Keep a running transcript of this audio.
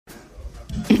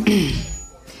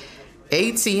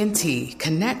AT&T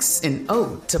connects an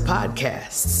ode to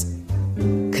podcasts.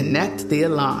 Connect the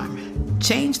alarm.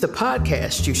 Change the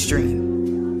podcast you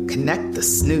stream. Connect the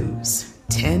snooze.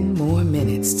 10 more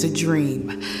minutes to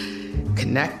dream.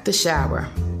 Connect the shower.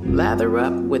 Lather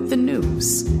up with the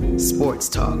news. Sports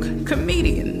talk,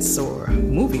 comedians, or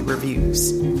movie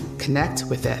reviews. Connect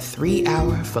with that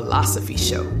 3-hour philosophy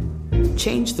show.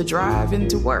 Change the drive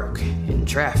into work in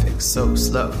traffic so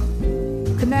slow.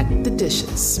 Connect the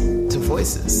dishes to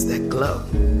voices that glow.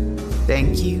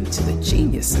 Thank you to the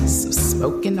geniuses of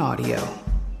spoken audio.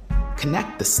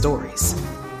 Connect the stories.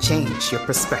 Change your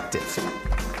perspective.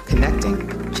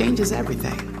 Connecting changes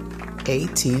everything.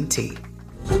 AT&T.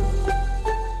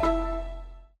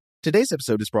 Today's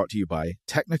episode is brought to you by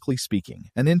Technically Speaking,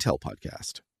 an Intel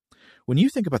podcast. When you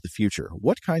think about the future,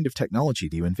 what kind of technology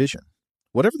do you envision?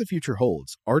 Whatever the future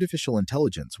holds, artificial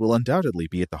intelligence will undoubtedly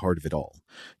be at the heart of it all.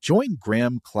 Join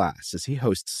Graham Class as he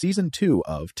hosts Season 2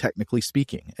 of Technically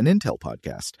Speaking, an Intel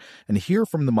podcast, and hear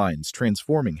from the minds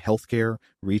transforming healthcare,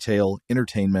 retail,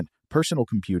 entertainment, personal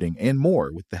computing, and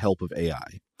more with the help of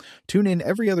AI. Tune in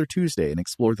every other Tuesday and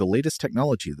explore the latest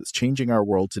technology that's changing our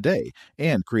world today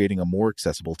and creating a more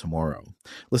accessible tomorrow.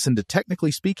 Listen to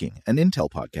Technically Speaking, an Intel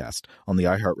podcast on the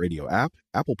iHeartRadio app,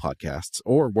 Apple Podcasts,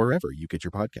 or wherever you get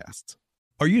your podcasts.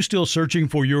 Are you still searching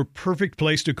for your perfect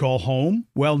place to call home?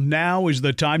 Well, now is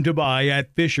the time to buy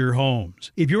at Fisher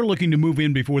Homes. If you're looking to move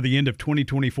in before the end of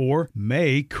 2024,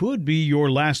 May could be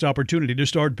your last opportunity to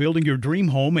start building your dream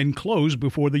home and close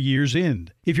before the year's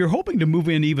end. If you're hoping to move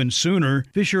in even sooner,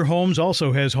 Fisher Homes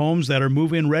also has homes that are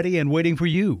move-in ready and waiting for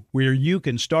you, where you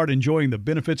can start enjoying the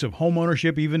benefits of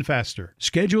homeownership even faster.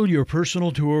 Schedule your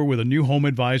personal tour with a new home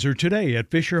advisor today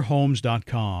at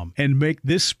FisherHomes.com and make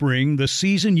this spring the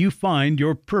season you find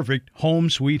your perfect home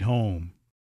sweet home.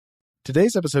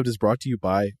 Today's episode is brought to you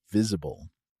by Visible.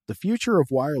 The future of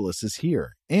wireless is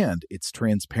here, and it's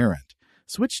transparent.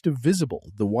 Switch to Visible,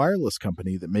 the wireless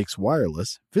company that makes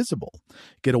wireless visible.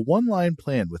 Get a one-line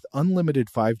plan with unlimited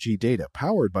 5G data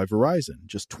powered by Verizon,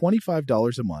 just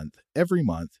 $25 a month, every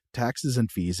month, taxes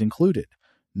and fees included.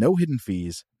 No hidden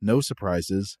fees, no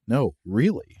surprises, no,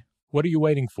 really. What are you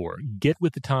waiting for? Get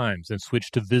with the times and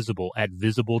switch to Visible at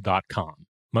Visible.com.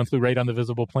 Monthly rate on the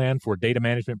Visible plan. For data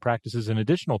management practices and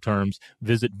additional terms,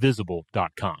 visit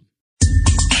Visible.com.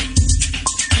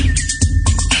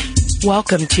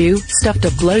 Welcome to Stuff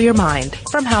to Blow Your Mind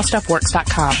from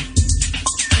HowStuffWorks.com.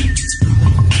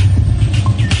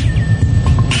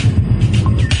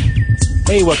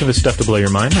 Hey, welcome to Stuff to Blow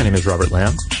Your Mind. My name is Robert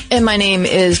Lamb. And my name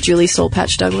is Julie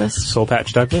Soulpatch Douglas.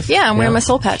 Soulpatch Douglas? Yeah, I'm wearing my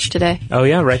soul patch today. Oh,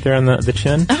 yeah, right there on the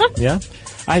chin? Uh-huh. Yeah.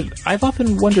 I've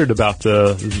often wondered about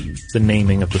the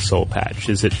naming of the soul patch.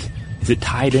 Is it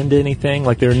tied into anything?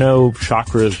 Like, there are no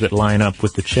chakras that line up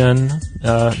with the chin?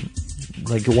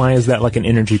 Like, why is that like an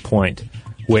energy point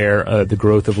where the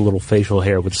growth of a little facial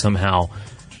hair would somehow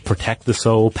protect the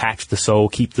soul, patch the soul,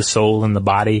 keep the soul in the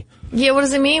body? Yeah, what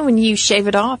does it mean when you shave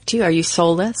it off, too? Are you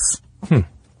soulless?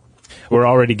 We're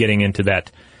already getting into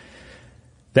that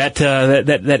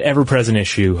ever-present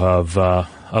issue of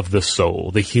the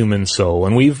soul, the human soul.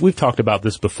 And we've talked about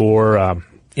this before,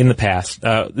 in the past.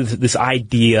 This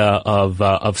idea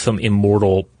of some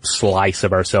immortal slice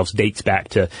of ourselves dates back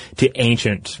to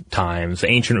ancient times.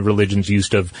 Ancient religions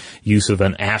use of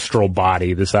an astral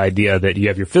body. This idea that you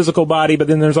have your physical body, but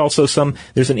then there's also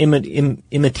there's an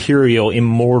immaterial,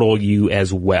 immortal you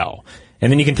as well.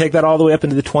 And then you can take that all the way up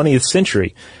into the 20th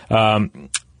century.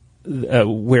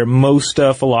 Where most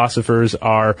philosophers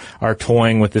are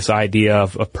toying with this idea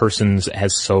of persons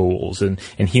as souls, and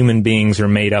human beings are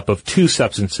made up of two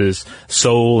substances,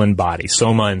 soul and body,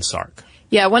 soma and sark.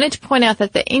 Yeah, I wanted to point out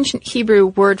that the ancient Hebrew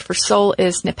word for soul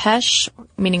is nephesh,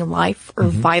 meaning life or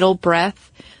vital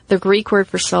breath. The Greek word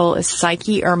for soul is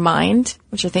psyche or mind,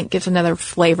 which I think gives another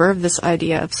flavor of this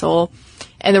idea of soul.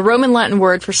 And the Roman Latin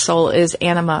word for soul is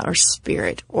anima or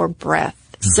spirit or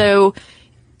breath. So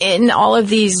in all of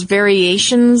these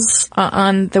variations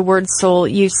on the word soul,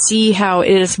 you see how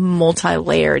it is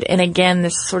multi-layered. And again,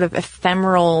 this sort of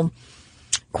ephemeral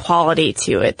quality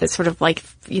to it, that's sort of like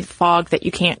fog that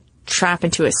you can't trap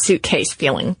into a suitcase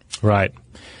feeling. Right.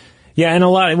 Yeah, and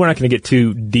we're not going to get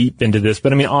too deep into this,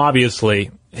 but I mean,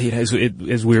 obviously, as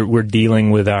we're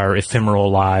dealing with our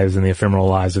ephemeral lives and the ephemeral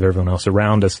lives of everyone else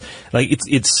around us, like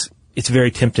it's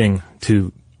very tempting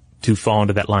to fall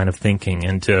into that line of thinking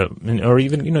and or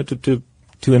even,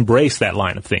 to embrace that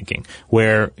line of thinking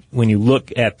where when you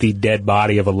look at the dead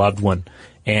body of a loved one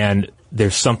and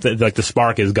there's something like the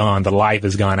spark is gone, the life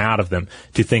is gone out of them,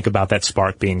 to think about that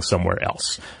spark being somewhere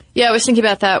else. Yeah, I was thinking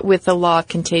about that with the law of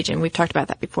contagion. We've talked about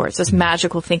that before. It's this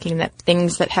magical thinking that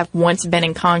things that have once been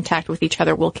in contact with each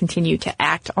other will continue to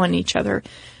act on each other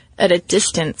at a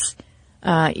distance,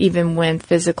 even when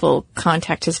physical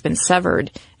contact has been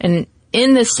severed. And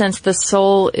in this sense, the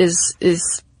soul is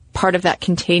part of that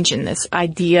contagion, this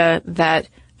idea that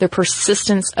the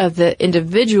persistence of the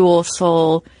individual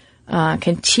soul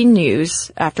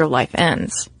continues after life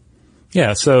ends.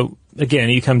 Yeah, so again,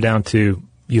 you come down to,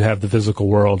 you have the physical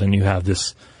world and you have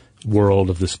this world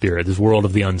of the spirit, this world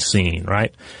of the unseen,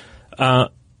 right?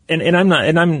 And I'm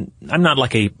not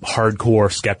like a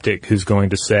hardcore skeptic who's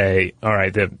going to say, all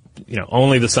right, that,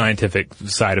 only the scientific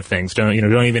side of things. Don't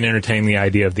even entertain the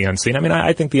idea of the unseen. I mean,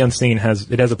 I think the unseen has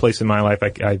a place in my life.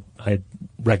 I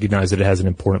recognize that it has an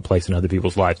important place in other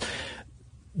people's lives.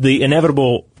 The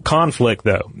inevitable conflict,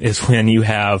 though, is when you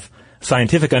have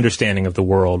scientific understanding of the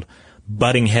world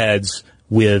butting heads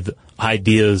with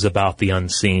ideas about the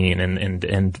unseen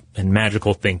and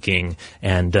magical thinking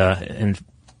and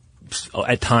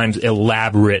at times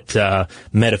elaborate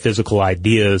metaphysical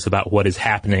ideas about what is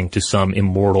happening to some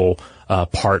immortal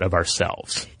part of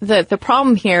ourselves. The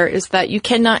problem here is that you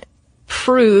cannot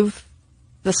prove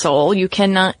the soul, you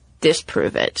cannot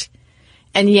disprove it.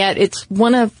 And yet it's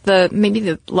one of maybe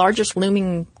the largest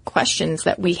looming questions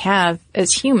that we have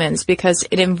as humans, because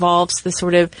it involves the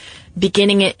sort of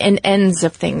beginning and ends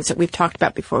of things that we've talked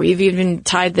about before. We've even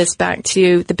tied this back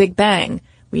to the Big Bang.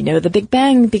 We know the Big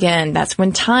Bang began. That's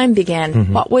when time began.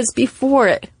 Mm-hmm. What was before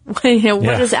it? What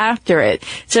is after it?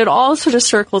 So it all sort of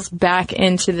circles back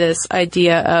into this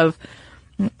idea of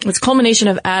this culmination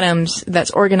of atoms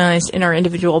that's organized in our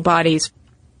individual bodies.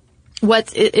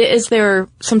 Is there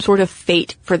some sort of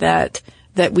fate for that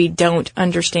we don't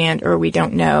understand or we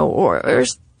don't know, or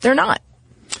is there not?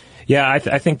 Yeah,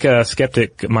 I think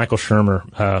skeptic Michael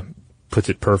Shermer puts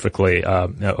it perfectly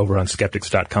over on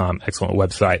skeptics.com. Excellent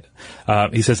website.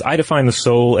 He says, I define the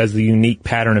soul as the unique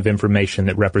pattern of information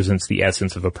that represents the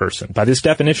essence of a person. By this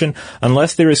definition,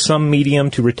 unless there is some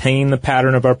medium to retain the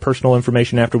pattern of our personal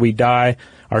information after we die,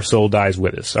 our soul dies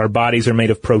with us. Our bodies are made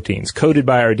of proteins coded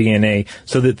by our DNA,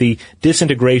 so that the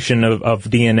disintegration of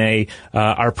DNA,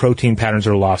 our protein patterns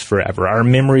are lost forever. Our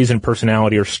memories and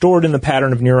personality are stored in the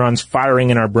pattern of neurons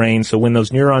firing in our brain, so when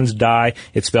those neurons die,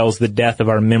 it spells the death of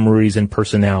our memories and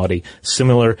personality,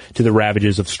 similar to the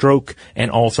ravages of stroke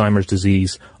and Alzheimer's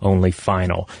disease, only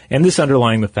final. And this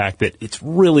underlying the fact that it's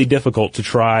really difficult to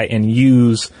try and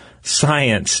use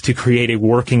science to create a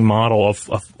working model of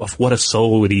what a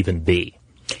soul would even be.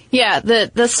 Yeah,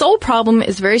 the soul problem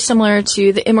is very similar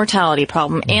to the immortality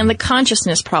problem and the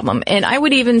consciousness problem. And I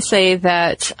would even say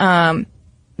that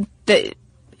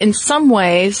in some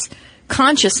ways,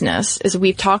 consciousness, as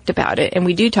we've talked about it, and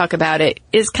we do talk about it,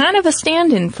 is kind of a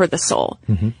stand-in for the soul.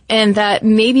 Mm-hmm. And that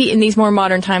maybe in these more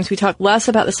modern times, we talk less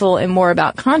about the soul and more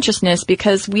about consciousness,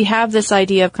 because we have this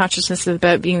idea of consciousness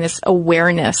about being this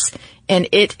awareness and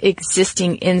it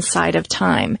existing inside of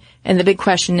time. And the big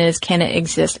question is, can it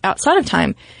exist outside of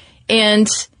time? And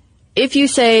if you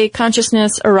say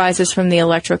consciousness arises from the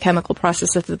electrochemical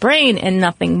process of the brain and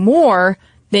nothing more,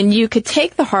 then you could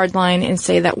take the hard line and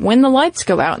say that when the lights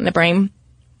go out in the brain,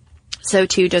 so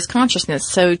too does consciousness,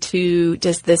 so too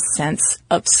does this sense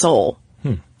of soul.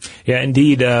 Yeah,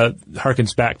 indeed,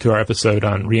 harkens back to our episode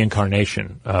on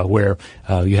reincarnation, where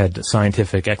you had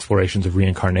scientific explorations of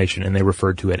reincarnation, and they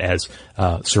referred to it as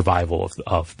survival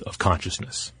of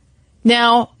consciousness.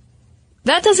 Now,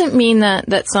 that doesn't mean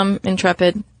that some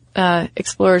intrepid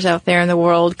explorers out there in the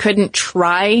world couldn't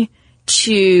try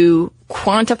to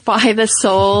quantify the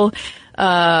soul,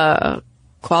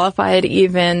 qualify it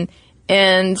even.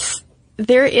 And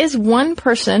there is one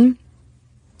person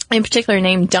in particular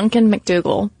named Duncan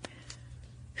McDougall,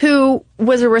 who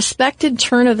was a respected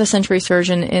turn-of-the-century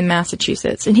surgeon in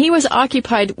Massachusetts. And he was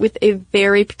occupied with a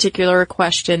very particular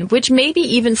question, which maybe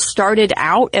even started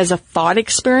out as a thought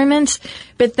experiment,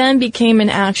 but then became an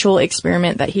actual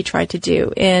experiment that he tried to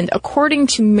do. And according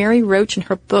to Mary Roach in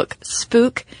her book,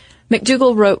 Spook,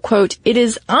 McDougall wrote, quote, "It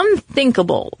is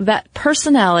unthinkable that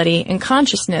personality and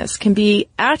consciousness can be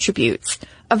attributes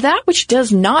of that which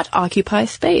does not occupy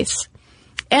space.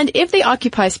 And if they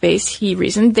occupy space, he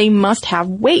reasoned, they must have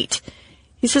weight."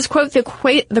 He says, quote,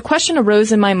 the question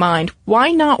arose in my mind,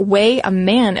 why not weigh a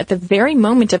man at the very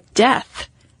moment of death?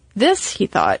 This, he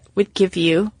thought, would give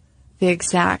you the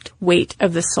exact weight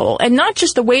of the soul. And not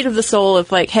just the weight of the soul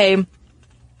of like, hey,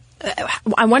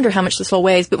 I wonder how much the soul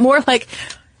weighs, but more like,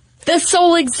 the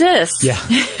soul exists. Yeah,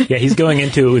 he's going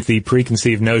into it with the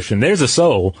preconceived notion. There's a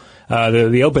soul.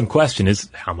 The open question is,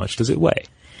 how much does it weigh?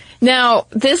 Now,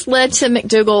 this led to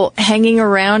McDougall hanging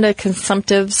around a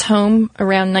consumptive's home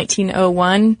around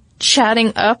 1901,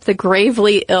 chatting up the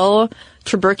gravely ill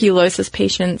tuberculosis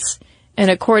patients. And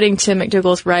according to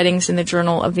McDougall's writings in the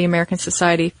Journal of the American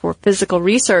Society for Physical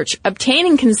Research,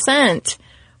 obtaining consent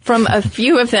from a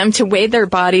few of them to weigh their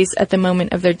bodies at the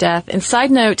moment of their death. And side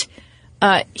note,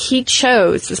 he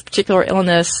chose this particular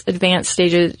illness, advanced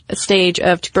stage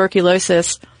of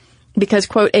tuberculosis, because,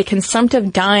 quote, a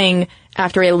consumptive dying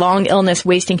after a long illness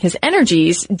wasting his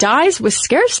energies dies with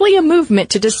scarcely a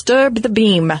movement to disturb the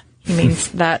beam. He means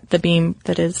that the beam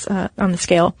that is on the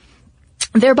scale.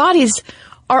 Their bodies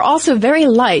are also very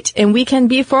light, and we can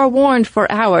be forewarned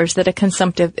for hours that a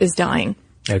consumptive is dying.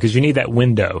 Yeah, because you need that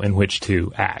window in which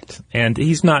to act. And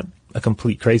he's not a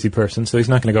complete crazy person, so he's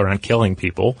not going to go around killing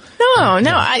people. No.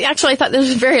 I thought this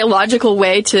was a very logical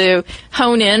way to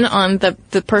hone in on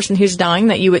the person who's dying,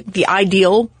 the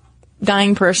ideal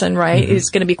dying person, right, is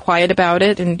going to be quiet about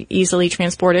it and easily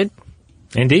transported.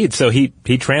 Indeed. So he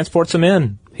transports him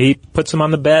in. He puts him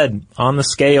on the bed, on the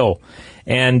scale.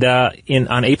 And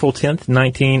on April 10th,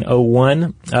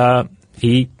 1901,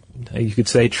 he, you could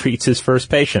say, treats his first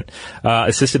patient.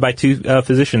 Assisted by two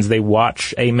physicians, they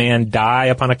watch a man die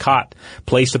upon a cot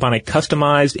placed upon a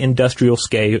customized industrial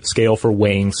scale for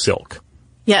weighing silk.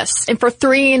 Yes, and for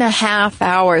 3.5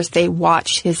 hours, they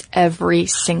watch his every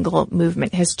single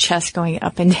movement, his chest going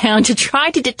up and down, to try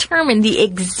to determine the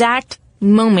exact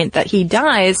moment that he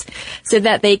dies so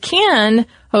that they can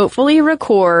hopefully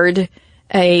record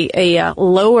a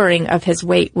lowering of his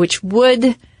weight, which would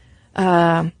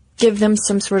give them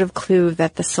some sort of clue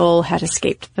that the soul had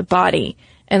escaped the body.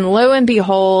 And lo and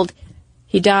behold,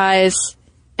 he dies,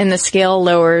 and the scale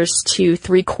lowers to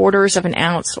 3/4 of an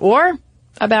ounce, or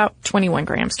about 21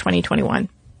 grams, 2021.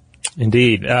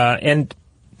 Indeed. And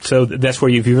so that's where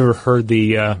if you've ever heard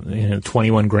the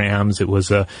 21 grams, it was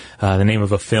the name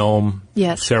of a film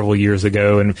several years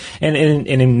ago. And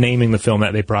in naming the film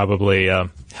that, they probably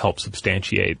help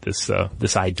substantiate this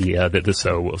idea that the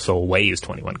soul weighs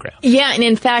 21 grams. Yeah, and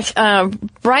in fact,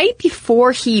 right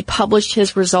before he published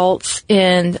his results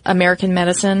in American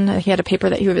Medicine, he had a paper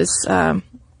that he was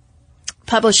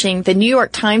publishing, the New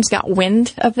York Times got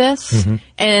wind of this,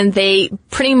 and they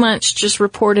pretty much just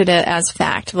reported it as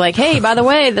fact. Like, hey, by the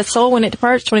way, the soul, when it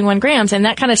departs, 21 grams. And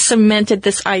that kind of cemented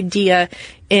this idea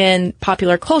in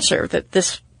popular culture that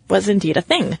this was indeed a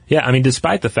thing. Yeah, I mean,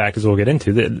 despite the fact, as we'll get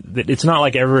into, that it's not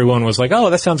like everyone was like, oh,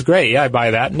 that sounds great, yeah, I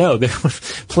buy that. No, there were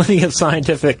plenty of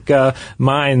scientific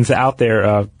minds out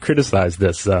there criticized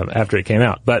this after it came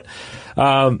out. But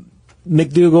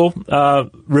McDougall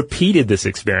repeated this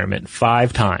experiment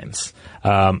 5 times.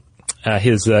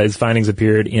 His findings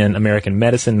appeared in American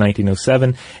Medicine,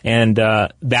 1907, and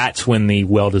that's when the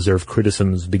well-deserved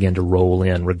criticisms began to roll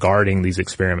in regarding these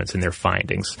experiments and their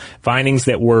findings. Findings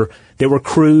that were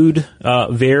crude,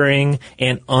 varying,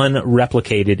 and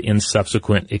unreplicated in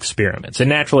subsequent experiments. And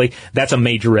naturally, that's a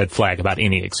major red flag about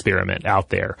any experiment out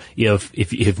there,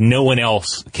 if no one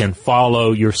else can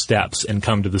follow your steps and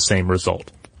come to the same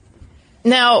result.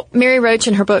 Now, Mary Roach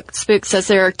in her book Spook says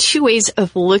there are 2 ways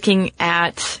of looking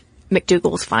at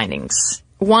McDougall's findings.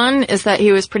 One is that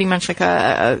he was pretty much like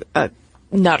a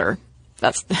nutter.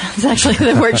 That's actually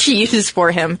the word she uses for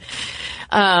him.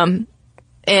 And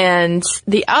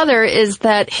the other is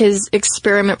that his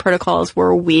experiment protocols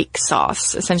were weak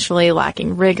sauce, essentially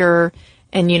lacking rigor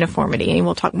and uniformity. And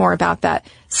we'll talk more about that.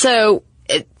 So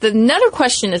the nutter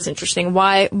question is interesting.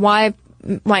 Why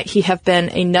might he have been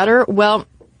a nutter? Well,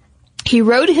 he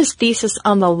wrote his thesis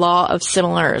on the law of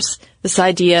similars, this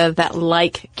idea that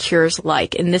like cures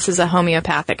like, and this is a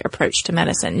homeopathic approach to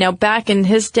medicine. Now, back in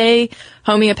his day,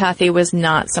 homeopathy was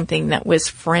not something that was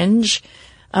fringe.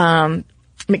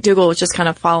 McDougall was just kind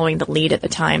of following the lead at the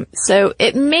time. So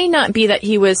it may not be that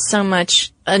he was so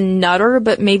much a nutter,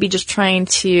 but maybe just trying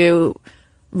to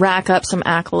rack up some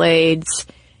accolades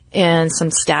and some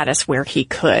status where he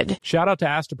could. Shout out to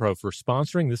Astepro for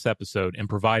sponsoring this episode and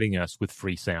providing us with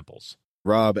free samples.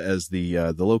 Rob, as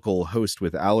the local host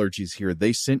with allergies here,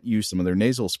 they sent you some of their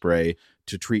nasal spray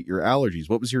to treat your allergies.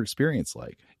 What was your experience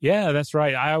like? Yeah, that's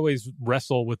right. I always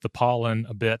wrestle with the pollen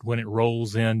a bit when it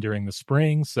rolls in during the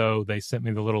spring, so they sent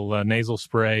me the little nasal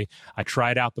spray. I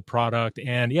tried out the product,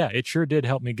 and yeah, it sure did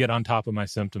help me get on top of my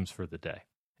symptoms for the day.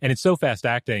 And it's so fast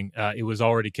acting, it was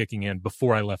already kicking in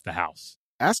before I left the house.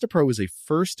 Astepro is a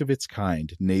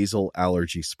first-of-its-kind nasal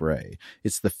allergy spray.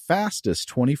 It's the fastest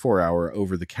 24-hour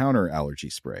over-the-counter allergy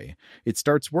spray. It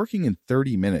starts working in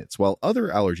 30 minutes, while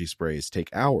other allergy sprays take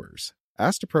hours.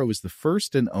 Astepro is the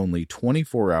first and only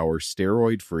 24-hour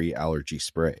steroid-free allergy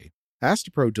spray.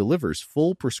 Astepro delivers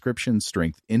full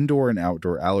prescription-strength indoor and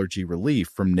outdoor allergy relief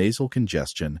from nasal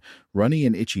congestion, runny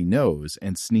and itchy nose,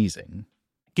 and sneezing.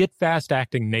 Get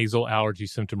fast-acting nasal allergy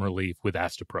symptom relief with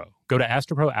Astepro. Go to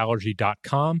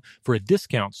asteproallergy.com for a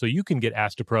discount so you can get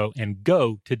Astepro and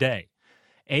go today.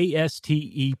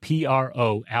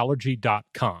 ASTEPRO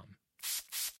allergy.com.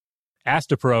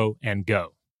 Astepro and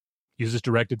go. Use as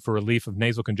directed for relief of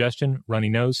nasal congestion, runny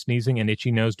nose, sneezing, and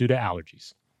itchy nose due to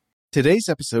allergies. Today's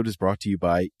episode is brought to you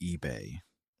by eBay.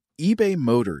 eBay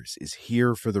Motors is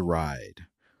here for the ride.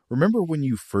 Remember when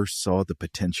you first saw the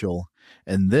potential?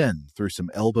 And then, through some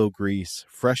elbow grease,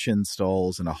 fresh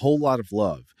installs, and a whole lot of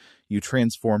love, you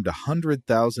transformed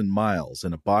 100,000 miles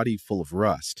and a body full of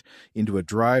rust into a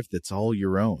drive that's all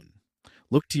your own.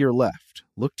 Look to your left.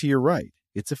 Look to your right.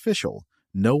 It's official.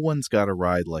 No one's got a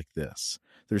ride like this.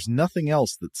 There's nothing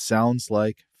else that sounds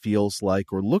like, feels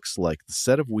like, or looks like the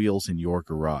set of wheels in your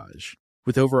garage.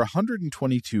 With over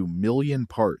 122 million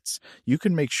parts, you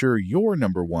can make sure your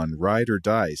number one ride or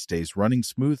die stays running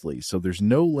smoothly, so there's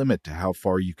no limit to how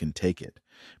far you can take it.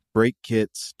 Brake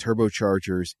kits,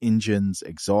 turbochargers, engines,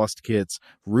 exhaust kits,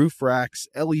 roof racks,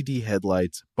 LED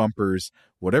headlights, bumpers,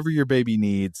 whatever your baby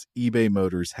needs, eBay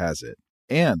Motors has it.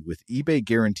 And with eBay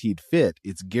Guaranteed Fit,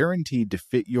 it's guaranteed to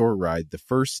fit your ride the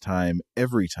first time,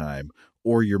 every time,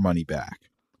 or your money back.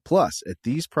 Plus, at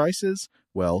these prices,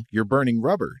 well, you're burning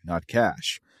rubber, not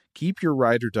cash. Keep your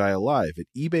ride or die alive at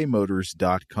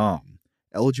ebaymotors.com.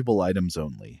 Eligible items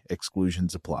only.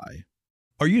 Exclusions apply.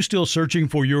 Are you still searching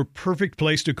for your perfect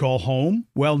place to call home?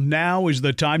 Well, now is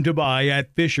the time to buy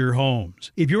at Fisher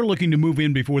Homes. If you're looking to move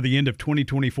in before the end of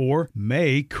 2024,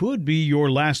 May could be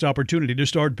your last opportunity to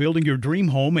start building your dream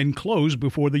home and close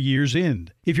before the year's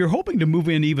end. If you're hoping to move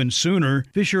in even sooner,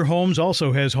 Fisher Homes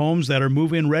also has homes that are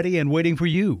move-in ready and waiting for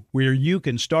you, where you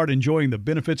can start enjoying the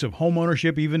benefits of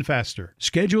homeownership even faster.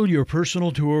 Schedule your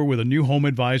personal tour with a new home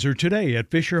advisor today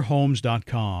at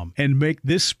FisherHomes.com and make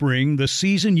this spring the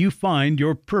season you find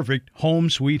your perfect home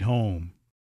sweet home.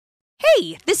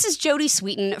 Hey, this is Jody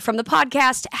Sweeten from the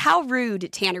podcast How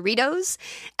Rude, Tanneritos.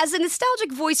 As a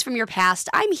nostalgic voice from your past,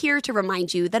 I'm here to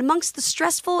remind you that amongst the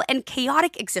stressful and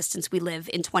chaotic existence we live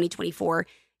in 2024,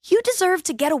 you deserve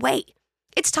to get away.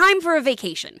 It's time for a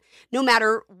vacation, no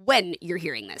matter when you're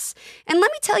hearing this. And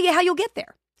let me tell you how you'll get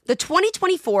there. The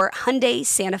 2024 Hyundai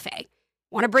Santa Fe.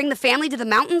 Want to bring the family to the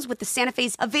mountains with the Santa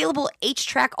Fe's available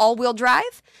H-Track all-wheel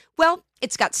drive? Well,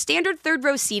 it's got standard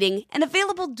third-row seating and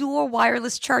available dual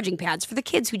wireless charging pads for the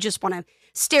kids who just want to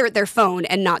stare at their phone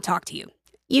and not talk to you.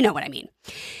 You know what I mean.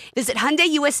 Visit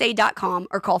HyundaiUSA.com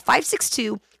or call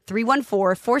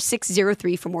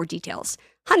 562-314-4603 for more details.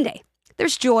 Hyundai.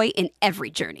 There's joy in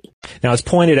every journey. Now, as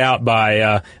pointed out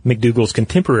by McDougall's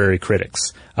contemporary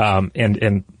critics,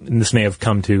 and this may have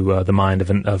come to the mind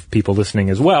of people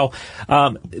listening as well,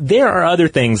 there are other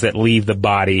things that leave the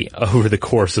body over the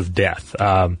course of death,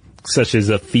 such as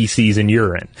feces and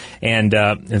urine. And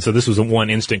so this was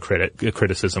one instant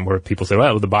criticism where people say,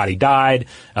 well, the body died,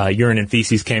 urine and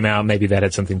feces came out, maybe that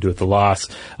had something to do with the loss.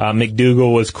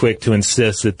 McDougall was quick to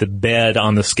insist that the bed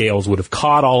on the scales would have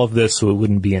caught all of this, so it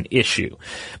wouldn't be an issue.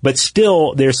 But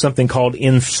still, there's something called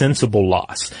insensible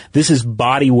loss. This is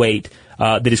body weight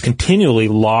that is continually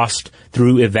lost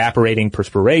through evaporating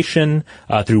perspiration,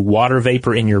 through water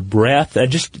vapor in your breath,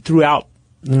 just throughout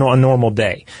a normal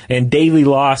day. And daily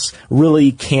loss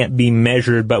really can't be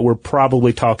measured, but we're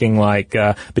probably talking like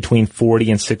between 40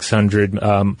 and 600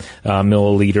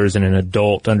 milliliters in an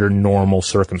adult under normal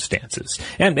circumstances.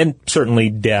 And certainly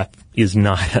death is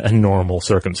not a normal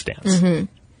circumstance. Mm-hmm.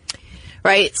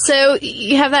 Right. So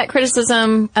you have that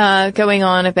criticism going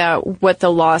on about what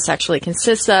the loss actually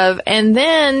consists of. And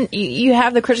then you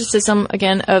have the criticism,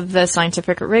 again, of the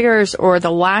scientific rigors or the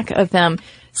lack of them.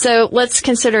 So let's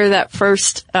consider that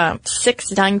first 6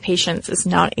 dying patients is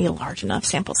not a large enough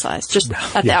sample size, just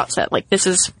at the outset. Like, this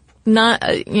is not,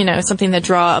 something to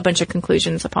draw a bunch of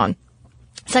conclusions upon.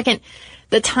 Second,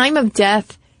 the time of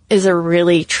death is a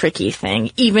really tricky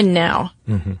thing. Even now,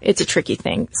 it's a tricky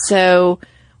thing. So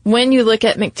when you look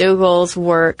at McDougall's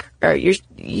work,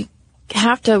 you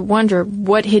have to wonder,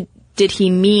 what did he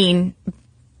mean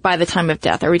by the time of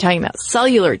death? Are we talking about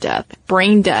cellular death,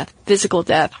 brain death, physical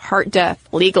death, heart death,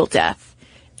 legal death?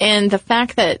 And the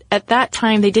fact that at that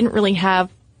time they didn't really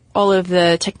have all of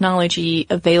the technology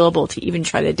available to even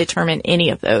try to determine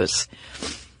any of those.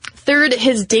 Third,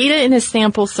 his data and his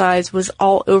sample size was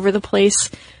all over the place.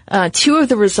 2 of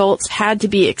the results had to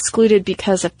be excluded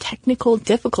because of technical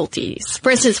difficulties.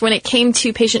 For instance, when it came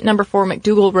to patient number 4,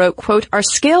 McDougall wrote, quote, "Our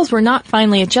scales were not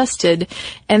finely adjusted,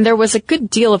 and there was a good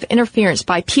deal of interference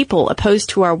by people opposed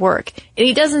to our work." And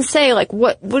he doesn't say, like,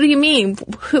 what do you mean?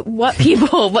 What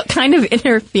people? What kind of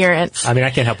interference? I mean, I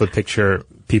can't help but picture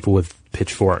people with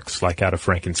pitchforks, like out of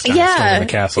Frankenstein, storming the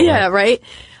castle. Yeah, right.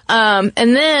 And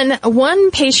then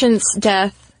one patient's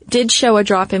death did show a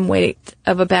drop in weight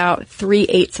of about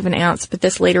 3/8 of an ounce, but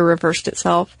this later reversed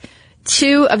itself.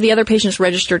 2 of the other patients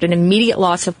registered an immediate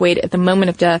loss of weight at the moment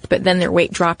of death, but then their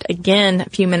weight dropped again a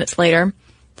few minutes later.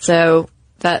 So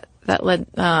that led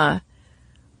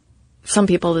some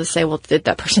people to say, well, did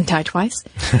that person die twice?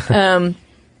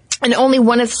 And only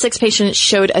 1 of the 6 patients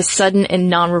showed a sudden and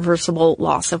non-reversible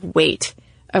loss of weight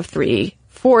of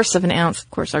 3/4 of an ounce, of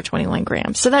course, are 21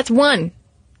 grams. So that's 1.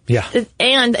 Yeah.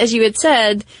 And as you had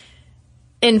said,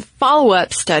 in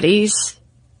follow-up studies,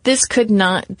 this could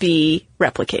not be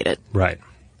replicated. Right.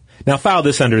 Now, file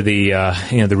this under the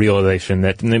the realization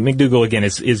that McDougall, again,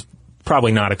 is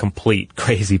probably not a complete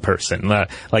crazy person.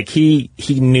 Like he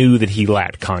knew that he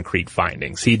lacked concrete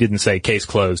findings. He didn't say, case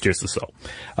closed, here's the soul.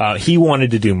 He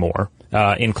wanted to do more,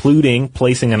 including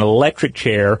placing an electric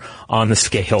chair on the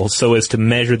scales so as to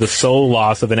measure the soul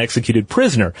loss of an executed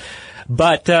prisoner.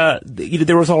 But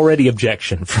there was already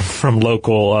objection from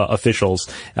local officials,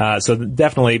 so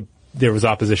definitely there was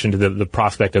opposition to the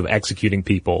prospect of executing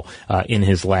people in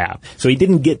his lab. So he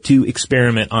didn't get to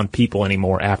experiment on people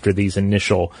anymore after these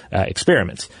initial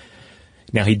experiments.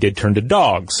 Now, he did turn to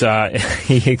dogs.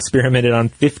 He experimented on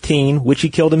 15, which he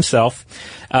killed himself,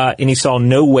 and he saw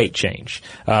no weight change.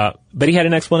 But he had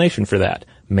an explanation for that.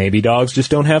 Maybe dogs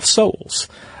just don't have souls,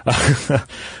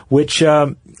 which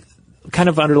kind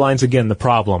of underlines, again, the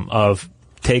problem of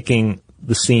taking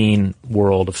the seen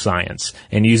world of science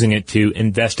and using it to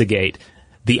investigate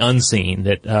the unseen,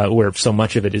 that where so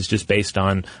much of it is just based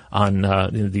on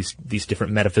these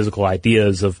different metaphysical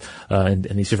ideas of and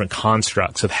these different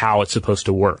constructs of how it's supposed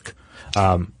to work.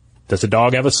 Does a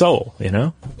dog have a soul?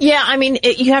 Yeah, I mean,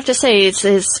 you have to say this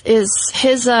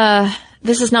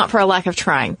is not for a lack of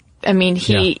trying. I mean,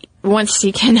 once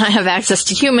he cannot have access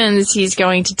to humans, he's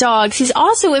going to dogs. He's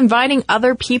also inviting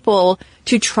other people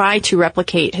to try to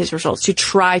replicate his results, to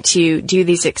try to do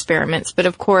these experiments. But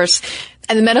of course,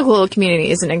 and the medical community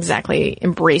isn't exactly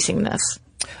embracing this.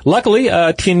 Luckily,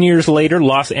 10 years later,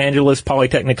 Los Angeles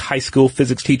Polytechnic High School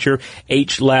physics teacher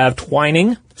H. Lav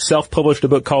Twining self-published a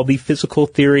book called The Physical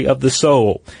Theory of the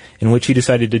Soul, in which he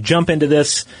decided to jump into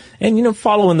this and,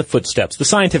 follow in the footsteps, the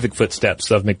scientific footsteps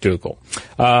of McDougall.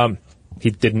 He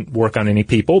didn't work on any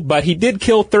people, but he did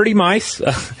kill 30 mice,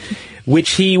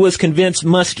 which he was convinced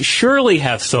must surely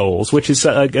have souls, which is,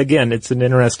 again, it's an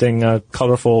interesting,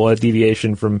 colorful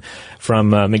deviation from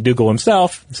McDougall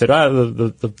himself. He said,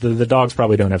 the dogs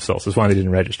probably don't have souls. That's why they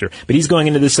didn't register. But he's going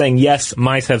into this saying, yes,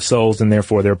 mice have souls, and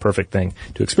therefore they're a perfect thing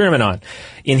to experiment on.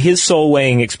 In his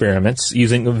soul-weighing experiments,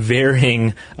 using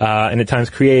varying and at times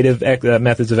creative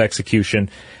methods of execution,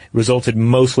 resulted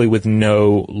mostly with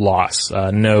no loss,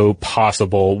 no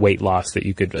possible weight loss that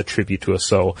you could attribute to a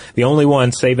soul. The only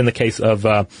one, save in the case of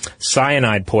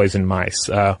cyanide poison mice,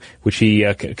 which he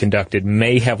conducted,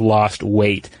 may have lost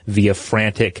weight via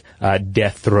frantic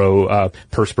death throw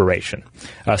perspiration.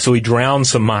 So he drowned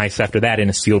some mice after that in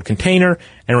a sealed container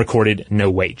and recorded no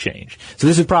weight change. So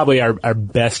this is probably our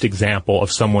best example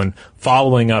of someone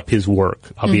following up his work,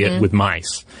 albeit with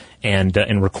mice, and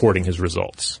recording his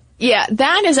results. Yeah,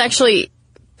 that is actually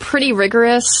pretty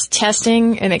rigorous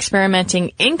testing and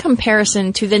experimenting in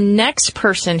comparison to the next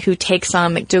person who takes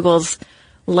on McDougall's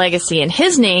legacy. And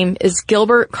his name is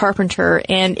Gilbert Carpenter.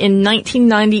 And in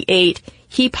 1998,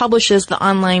 he publishes the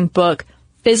online book,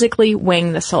 Physically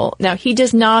Weighing the Soul. Now, he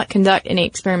does not conduct any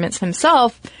experiments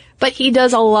himself, but he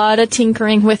does a lot of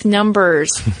tinkering with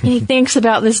numbers. And he thinks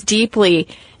about this deeply.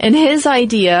 And his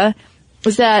idea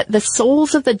was that the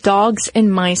souls of the dogs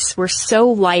and mice were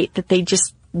so light that they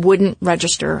just wouldn't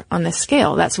register on the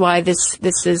scale. That's why this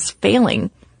is failing.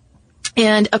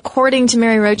 And according to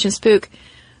Mary Roach and Spook,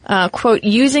 quote,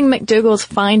 using McDougall's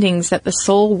findings that the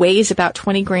soul weighs about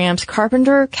 20 grams,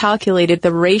 Carpenter calculated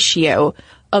the ratio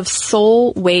of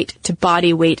soul weight to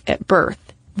body weight at birth,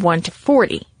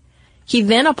 1:40. He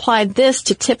then applied this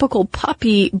to typical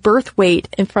puppy birth weight,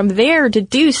 and from there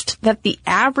deduced that the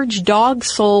average dog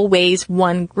soul weighs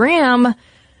 1 gram,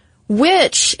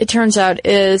 which, it turns out,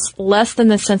 is less than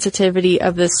the sensitivity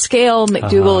of the scale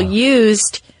McDougall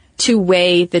used to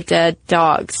weigh the dead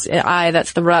dogs.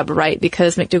 That's the rub, right?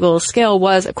 Because McDougall's scale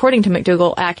was, according to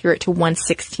McDougall, accurate to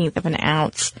 1/16 of an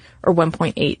ounce, or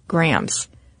 1.8 grams.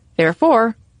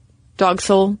 Therefore, dog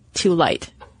soul, too light.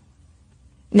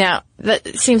 Now,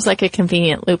 that seems like a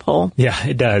convenient loophole. Yeah,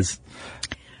 it does.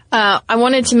 I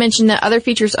wanted to mention that other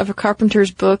features of a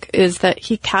Carpenter's book is that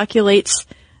he calculates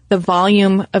the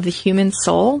volume of the human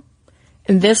soul.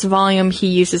 And this volume he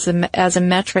uses as a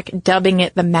metric, dubbing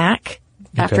it the Mac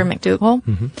after McDougall.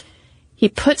 Mm-hmm. He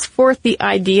puts forth the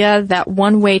idea that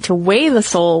one way to weigh the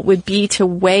soul would be to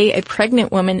weigh a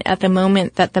pregnant woman at the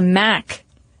moment that the Mac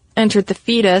entered the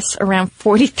fetus around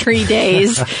 43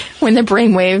 days when the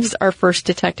brainwaves are first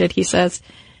detected, he says.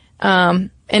 And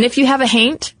if you have a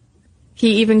haint,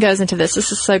 he even goes into this.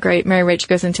 This is so great. Mary Rach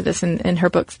goes into this in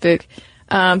her book,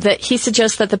 that he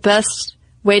suggests that the best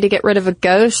way to get rid of a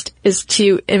ghost is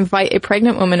to invite a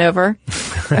pregnant woman over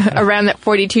around that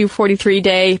 42, 43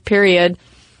 day period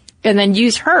and then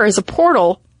use her as a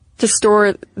portal to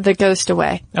store the ghost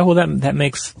away. Oh, well, that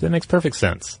makes perfect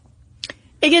sense.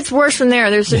 It gets worse from there.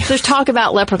 There's talk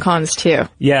about leprechauns too.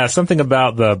 Yeah, something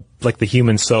about the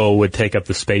human soul would take up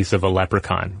the space of a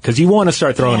leprechaun. Because you want to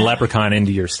start throwing leprechaun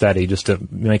into your study just to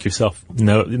make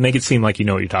it seem like you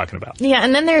know what you're talking about. Yeah,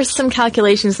 and then there's some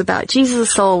calculations about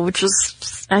Jesus' soul, which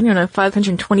was,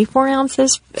 524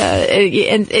 ounces.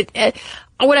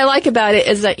 What I like about it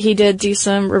is that he did do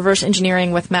some reverse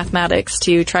engineering with mathematics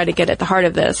to try to get at the heart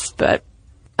of this. But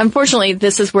unfortunately,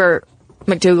 this is where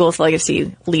McDougall's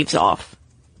legacy leaves off.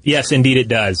 Yes, indeed it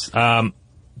does. But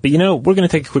we're going to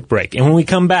take a quick break. And when we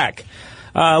come back,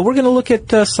 we're going to look at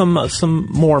some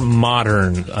more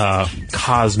modern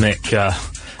cosmic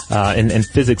and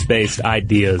physics-based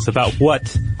ideas about where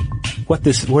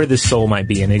this soul might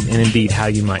be and indeed how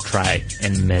you might try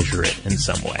and measure it in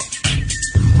some way.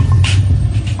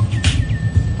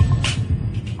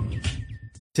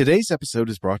 Today's episode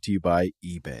is brought to you by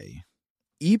eBay.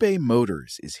 eBay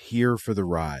Motors is here for the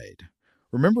ride.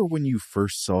 Remember when you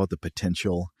first saw the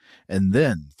potential? And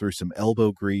then, through some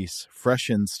elbow grease, fresh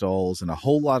installs, and a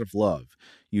whole lot of love,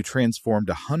 you transformed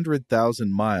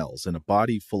 100,000 miles and a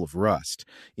body full of rust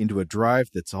into a drive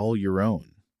that's all your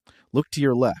own. Look to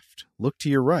your left. Look to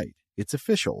your right. It's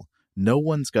official. No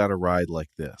one's got a ride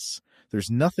like this. There's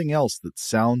nothing else that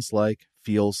sounds like,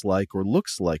 feels like, or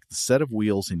looks like the set of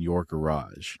wheels in your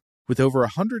garage. With over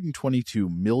 122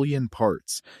 million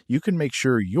parts, you can make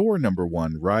sure your number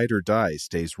one ride or die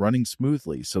stays running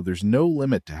smoothly so there's no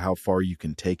limit to how far you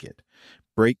can take it.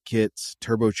 Brake kits,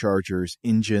 turbochargers,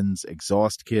 engines,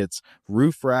 exhaust kits,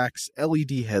 roof racks,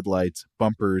 LED headlights,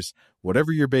 bumpers,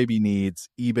 whatever your baby needs,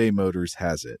 eBay Motors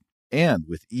has it. And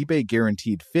with eBay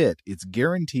Guaranteed Fit, it's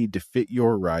guaranteed to fit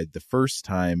your ride the first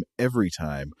time, every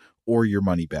time, or your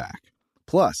money back.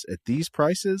 Plus, at these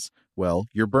prices, well,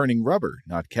 you're burning rubber,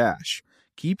 not cash.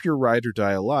 Keep your ride or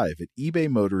die alive at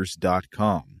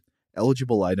ebaymotors.com.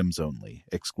 Eligible items only.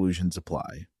 Exclusions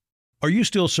apply. Are you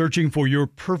still searching for your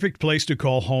perfect place to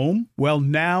call home? Well,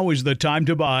 now is the time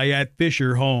to buy at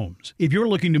Fisher Homes. If you're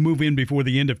looking to move in before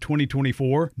the end of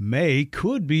 2024, May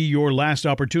could be your last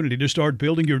opportunity to start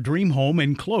building your dream home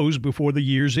and close before the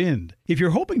year's end. If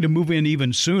you're hoping to move in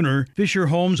even sooner, Fisher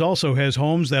Homes also has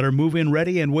homes that are move-in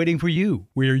ready and waiting for you,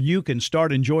 where you can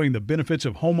start enjoying the benefits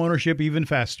of homeownership even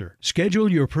faster.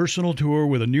 Schedule your personal tour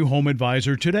with a new home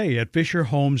advisor today at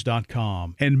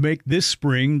FisherHomes.com and make this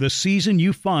spring the season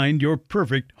you find your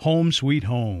perfect home sweet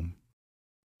home.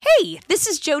 Hey, this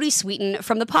is Jody Sweeten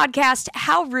from the podcast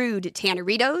How Rude,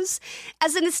 Tanneritos.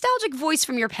 As a nostalgic voice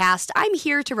from your past, I'm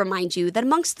here to remind you that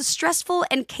amongst the stressful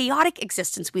and chaotic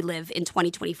existence we live in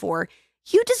 2024,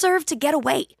 you deserve to get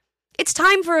away. It's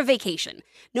time for a vacation,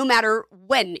 no matter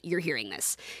when you're hearing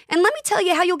this. And let me tell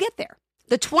you how you'll get there.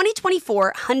 The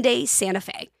 2024 Hyundai Santa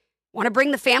Fe. Want to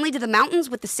bring the family to the mountains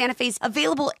with the Santa Fe's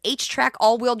available H-Track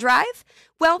all-wheel drive?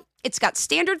 Well, it's got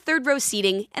standard third-row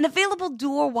seating and available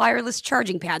dual wireless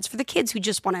charging pads for the kids who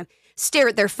just want to stare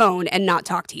at their phone and not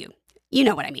talk to you. You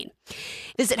know what I mean.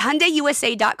 Visit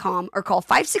HyundaiUSA.com or call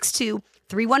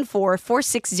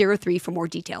 562-314-4603 for more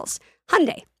details.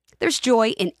 Hyundai. There's joy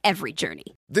in every journey.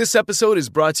 This episode is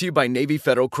brought to you by Navy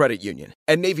Federal Credit Union.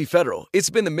 At Navy Federal,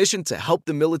 it's been the mission to help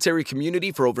the military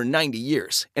community for over 90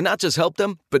 years. And not just help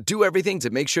them, but do everything to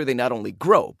make sure they not only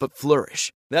grow, but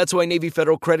flourish. That's why Navy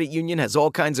Federal Credit Union has all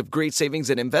kinds of great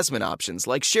savings and investment options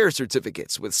like share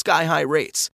certificates with sky-high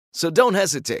rates. So don't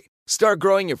hesitate. Start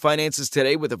growing your finances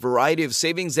today with a variety of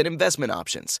savings and investment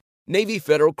options. Navy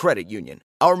Federal Credit Union.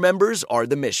 Our members are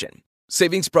the mission.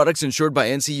 Savings products insured by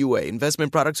NCUA.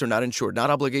 Investment products are not insured, not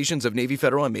obligations of Navy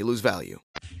Federal and may lose value.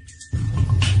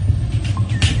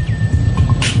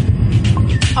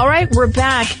 All right, we're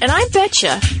back. And I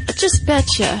just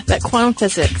betcha that quantum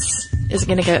physics is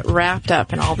going to get wrapped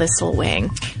up in all this soul weighing.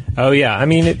 Oh, yeah. I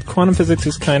mean, quantum physics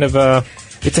is kind of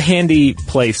it's a handy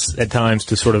place at times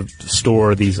to sort of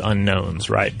store these unknowns,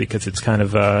 right? Because it's kind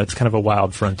of a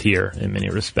wild frontier in many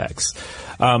respects.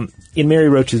 In Mary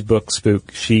Roach's book,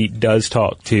 Spook, she does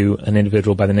talk to an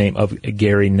individual by the name of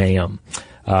Gary Nahum.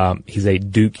 He's a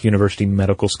Duke University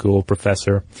Medical School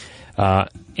professor.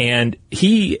 And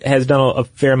he has done a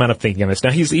fair amount of thinking on this.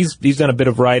 Now, he's done a bit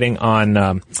of writing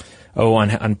on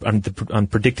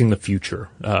predicting the future,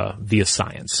 via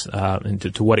science,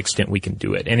 and to what extent we can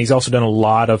do it. And he's also done a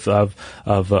lot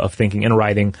of thinking and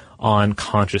writing on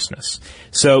consciousness.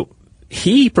 So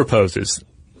he proposes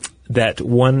that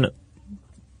one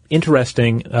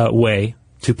interesting way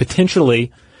to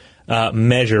potentially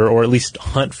measure, or at least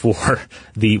hunt for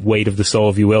the weight of the soul,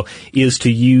 if you will, is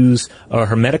to use a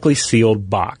hermetically sealed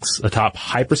box atop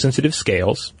hypersensitive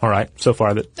scales. All right, so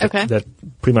far that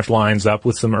pretty much lines up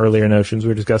with some earlier notions we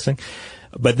were discussing.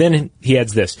 But then he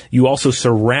adds this: you also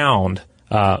surround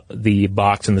the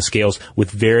box and the scales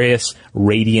with various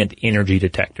radiant energy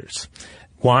detectors.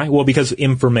 Why? Well, because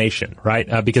information,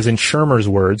 right? Because in Shermer's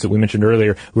words that we mentioned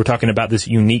earlier, we're talking about this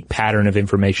unique pattern of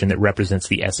information that represents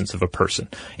the essence of a person.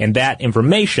 And that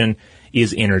information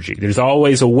is energy. There's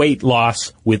always a weight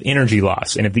loss with energy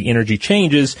loss. And if the energy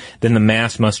changes, then the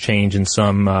mass must change in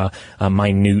some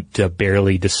minute,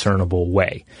 barely discernible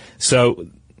way. So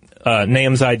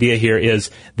Nahum's idea here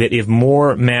is that if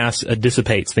more mass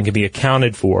dissipates than can be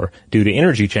accounted for due to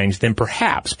energy change, then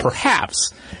perhaps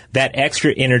that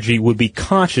extra energy would be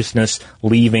consciousness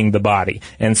leaving the body.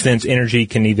 And since energy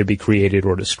can neither be created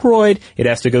or destroyed, it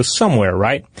has to go somewhere,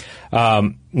 right?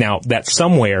 Now, that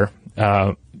somewhere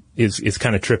is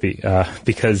kind of trippy,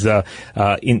 because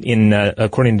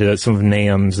according to some of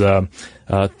Nahum's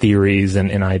theories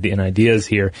and ideas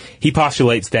here, he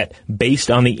postulates that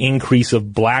based on the increase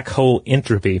of black hole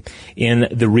entropy in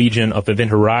the region of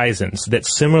event horizons, that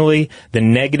similarly the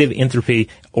negative entropy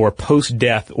or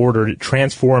post-death ordered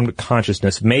transformed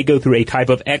consciousness may go through a type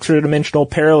of extra-dimensional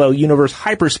parallel universe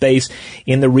hyperspace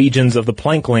in the regions of the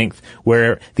Planck length,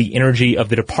 where the energy of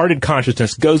the departed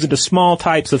consciousness goes into small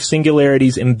types of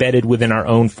singularities embedded within our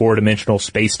own four-dimensional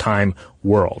space-time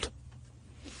world.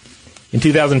 In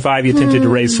 2005, he attempted to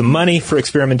raise some money for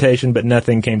experimentation, but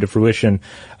nothing came to fruition.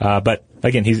 But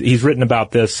again, he's written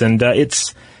about this, and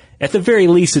it's, at the very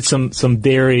least, it's some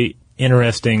very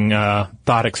interesting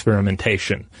thought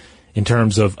experimentation in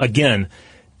terms of, again,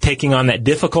 taking on that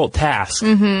difficult task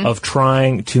of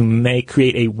trying to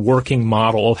create a working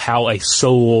model of how a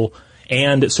soul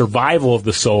and survival of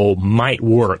the soul might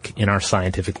work in our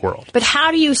scientific world. But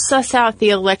how do you suss out the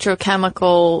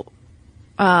electrochemical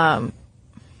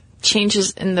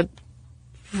changes in the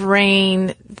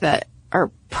brain that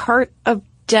are part of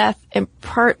death and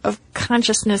part of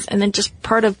consciousness and then just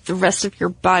part of the rest of your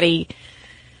body,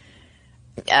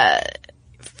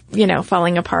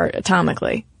 falling apart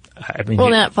atomically? I mean,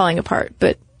 not falling apart,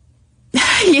 but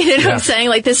you know what I'm saying?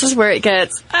 Like, this is where it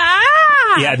gets,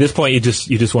 Yeah, at this point, you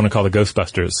just want to call the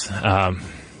Ghostbusters,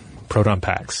 proton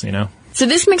packs, you know? So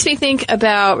this makes me think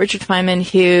about Richard Feynman,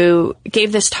 who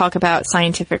gave this talk about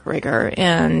scientific rigor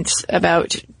and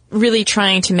about really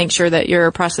trying to make sure that your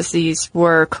processes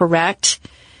were correct.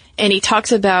 And he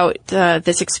talks about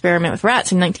this experiment with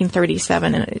rats in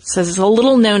 1937, and it says it's a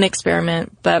little-known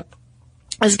experiment, but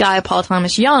this guy, Paul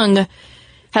Thomas Young,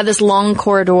 had this long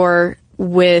corridor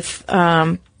with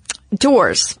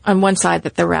doors on one side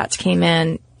that the rats came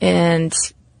in, and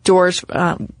doors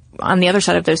on the other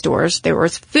side of those doors, there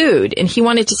was food, and he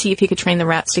wanted to see if he could train the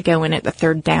rats to go in at the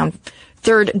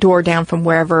third door down from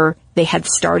wherever they had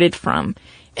started from.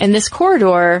 And this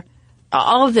corridor,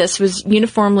 all of this was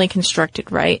uniformly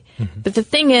constructed, right? Mm-hmm. But the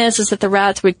thing is that the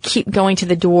rats would keep going to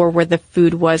the door where the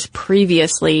food was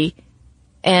previously,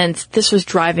 and this was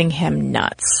driving him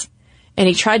nuts. And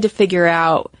he tried to figure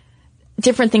out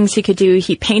different things he could do.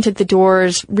 He painted the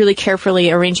doors really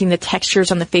carefully, arranging the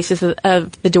textures on the faces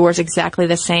of the doors exactly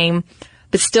the same.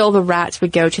 But still the rats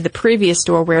would go to the previous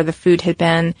door where the food had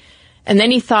been. And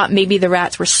then he thought maybe the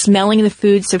rats were smelling the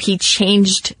food, so he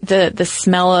changed the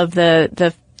smell of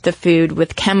the food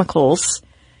with chemicals.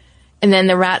 And then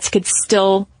the rats could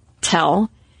still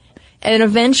tell. And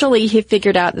eventually he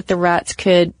figured out that the rats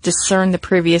could discern the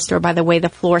previous door by the way the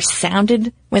floor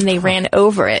sounded when they ran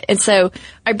over it. And so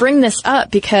I bring this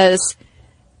up because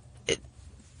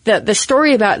the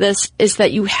story about this is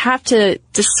that you have to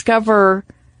discover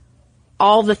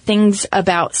all the things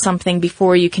about something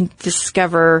before you can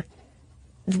discover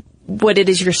what it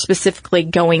is you're specifically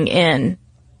going in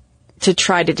to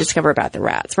try to discover about the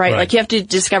rats, right? Like, you have to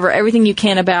discover everything you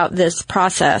can about this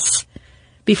process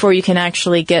before you can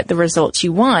actually get the results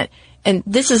you want. And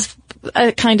this is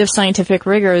a kind of scientific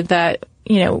rigor that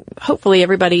hopefully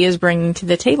everybody is bringing to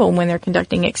the table when they're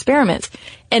conducting experiments.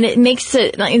 And it makes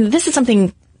it, this is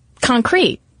something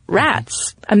concrete,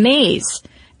 rats, a maze.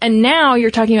 And now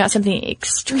you're talking about something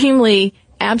extremely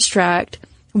abstract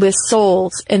with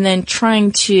souls and then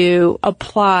trying to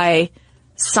apply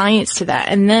science to that.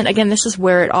 And then again, this is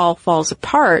where it all falls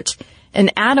apart.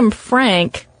 And Adam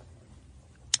Frank,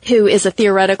 who is a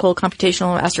theoretical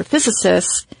computational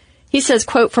astrophysicist, he says,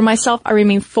 quote, "For myself, I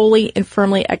remain fully and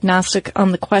firmly agnostic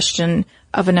on the question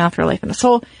of an afterlife and a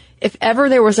soul. If ever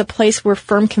there was a place where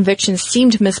firm convictions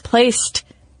seemed misplaced,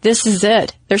 this is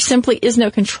it. There simply is no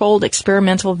controlled,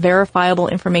 experimental, verifiable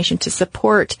information to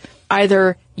support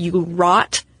either you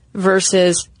rot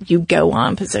versus you go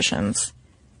on positions."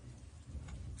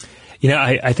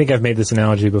 I think I've made this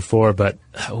analogy before, but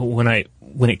when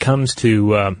it comes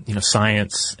to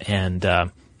science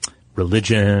and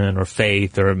religion or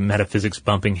faith or metaphysics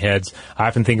bumping heads, I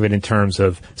often think of it in terms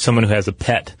of someone who has a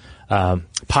pet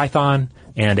python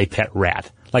and a pet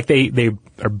rat. Like they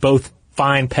are both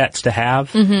fine pets to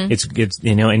have. Mm-hmm. It's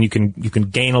and you can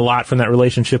gain a lot from that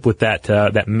relationship with that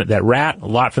rat, a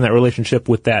lot from that relationship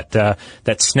with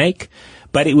that snake.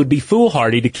 But it would be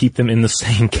foolhardy to keep them in the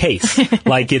same case.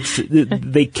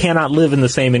 They cannot live in the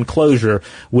same enclosure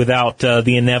without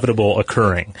the inevitable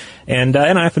occurring. And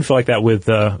I often feel like that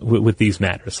with these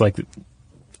matters. Like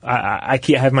I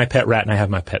have my pet rat and I have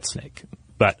my pet snake.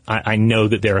 But I know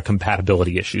that there are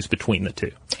compatibility issues between the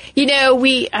two.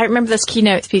 I remember this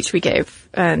keynote speech we gave,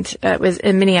 and it was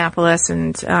in Minneapolis,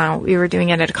 and we were doing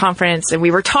it at a conference, and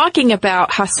we were talking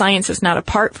about how science is not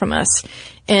apart from us.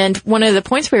 And one of the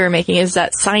points we were making is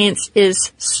that science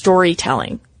is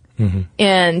storytelling. Mm-hmm.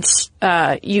 And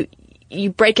you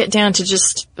break it down to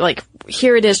just, like,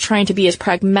 here it is trying to be as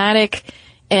pragmatic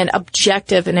and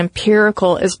objective and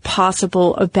empirical as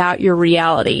possible about your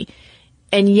reality.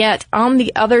 And yet, on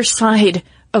the other side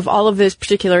of all of those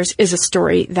particulars is a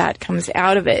story that comes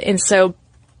out of it. And so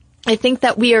I think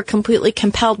that we are completely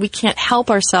compelled. We can't help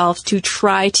ourselves to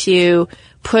try to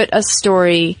put a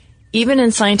story, even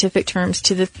in scientific terms,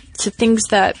 to things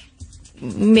that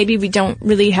maybe we don't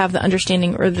really have the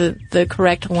understanding or the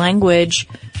correct language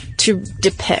to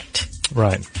depict.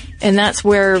 Right. And that's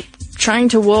where trying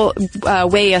to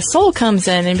weigh a soul comes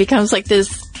in and becomes like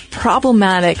this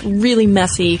problematic, really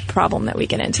messy problem that we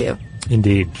get into.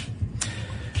 Indeed.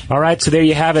 All right, so there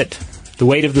you have it. The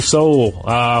weight of the soul.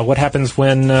 What happens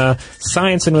when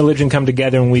science and religion come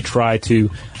together and we try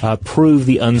to prove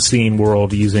the unseen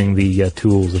world using the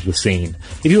tools of the seen.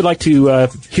 If you would like to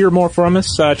hear more from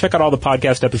us, check out all the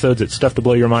podcast episodes at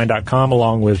StuffToBlowYourMind.com,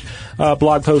 along with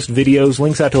blog posts, videos,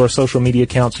 links out to our social media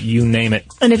accounts, you name it.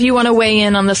 And if you want to weigh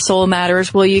in on the soul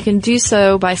matters, well, you can do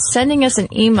so by sending us an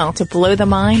email to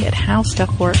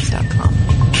blowthemind@howstuffworks.com.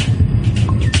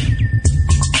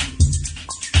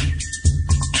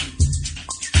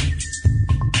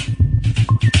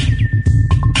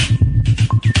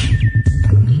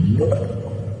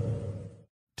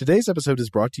 Today's episode is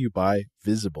brought to you by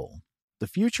Visible. The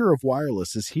future of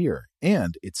wireless is here,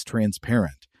 and it's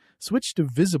transparent. Switch to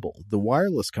Visible, the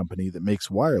wireless company that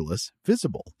makes wireless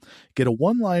visible. Get a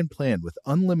one-line plan with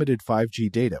unlimited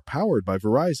 5G data powered by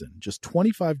Verizon, just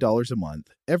 $25 a month,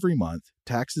 every month,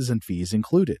 taxes and fees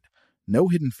included. No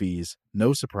hidden fees,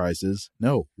 no surprises,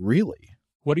 no, really.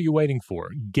 What are you waiting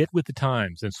for? Get with the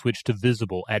times and switch to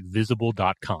Visible at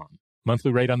Visible.com.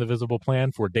 Monthly rate on the Visible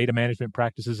plan. For data management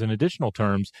practices and additional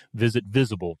terms, visit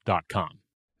Visible.com.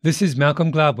 This is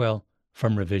Malcolm Gladwell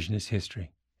from Revisionist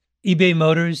History. eBay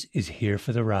Motors is here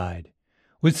for the ride.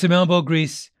 With some elbow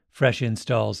grease, fresh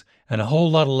installs, and a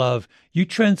whole lot of love, you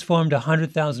transformed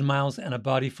 100,000 miles and a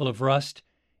body full of rust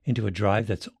into a drive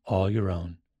that's all your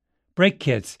own. Brake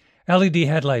kits, LED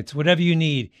headlights, whatever you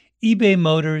need, eBay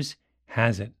Motors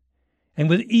has it. And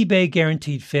with eBay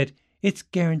Guaranteed Fit, it's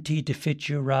guaranteed to fit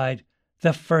your ride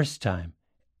the first time,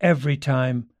 every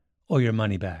time, or your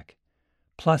money back.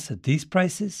 Plus, at these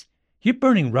prices, you're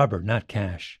burning rubber, not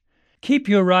cash. Keep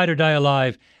your ride or die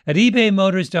alive at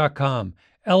ebaymotors.com.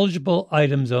 Eligible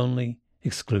items only.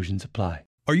 Exclusions apply.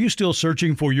 Are you still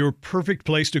searching for your perfect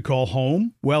place to call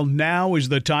home? Well, now is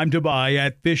the time to buy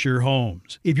at Fisher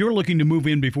Homes. If you're looking to move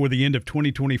in before the end of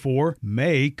 2024,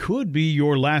 May could be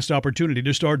your last opportunity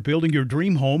to start building your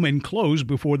dream home and close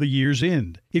before the year's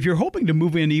end. If you're hoping to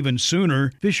move in even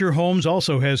sooner, Fisher Homes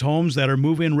also has homes that are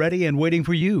move-in ready and waiting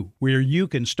for you, where you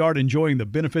can start enjoying the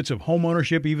benefits of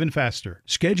homeownership even faster.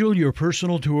 Schedule your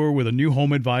personal tour with a new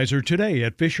home advisor today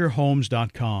at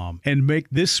FisherHomes.com and make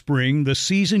this spring the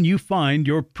season you find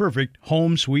your perfect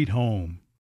home sweet home.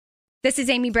 This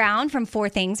is Amy Brown from 4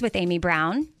 Things with Amy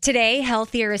Brown. Today,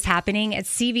 healthier is happening at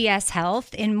CVS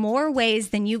Health in more ways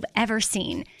than you've ever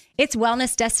seen. It's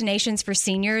wellness destinations for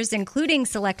seniors, including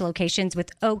select locations with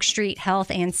Oak Street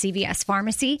Health and CVS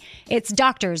Pharmacy. It's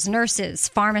doctors, nurses,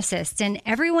 pharmacists, and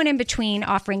everyone in between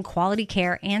offering quality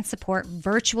care and support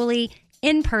virtually,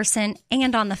 in person,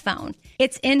 and on the phone.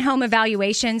 It's in-home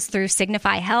evaluations through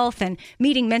Signify Health and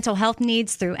meeting mental health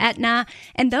needs through Aetna.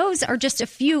 And those are just a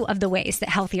few of the ways that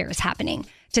healthier is happening.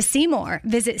 To see more,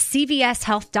 visit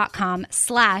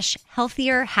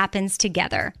cvshealth.com/healthier happens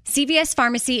together. CVS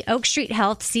Pharmacy, Oak Street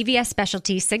Health, CVS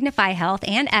Specialty, Signify Health,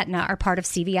 and Aetna are part of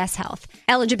CVS Health.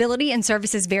 Eligibility and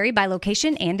services vary by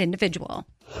location and individual.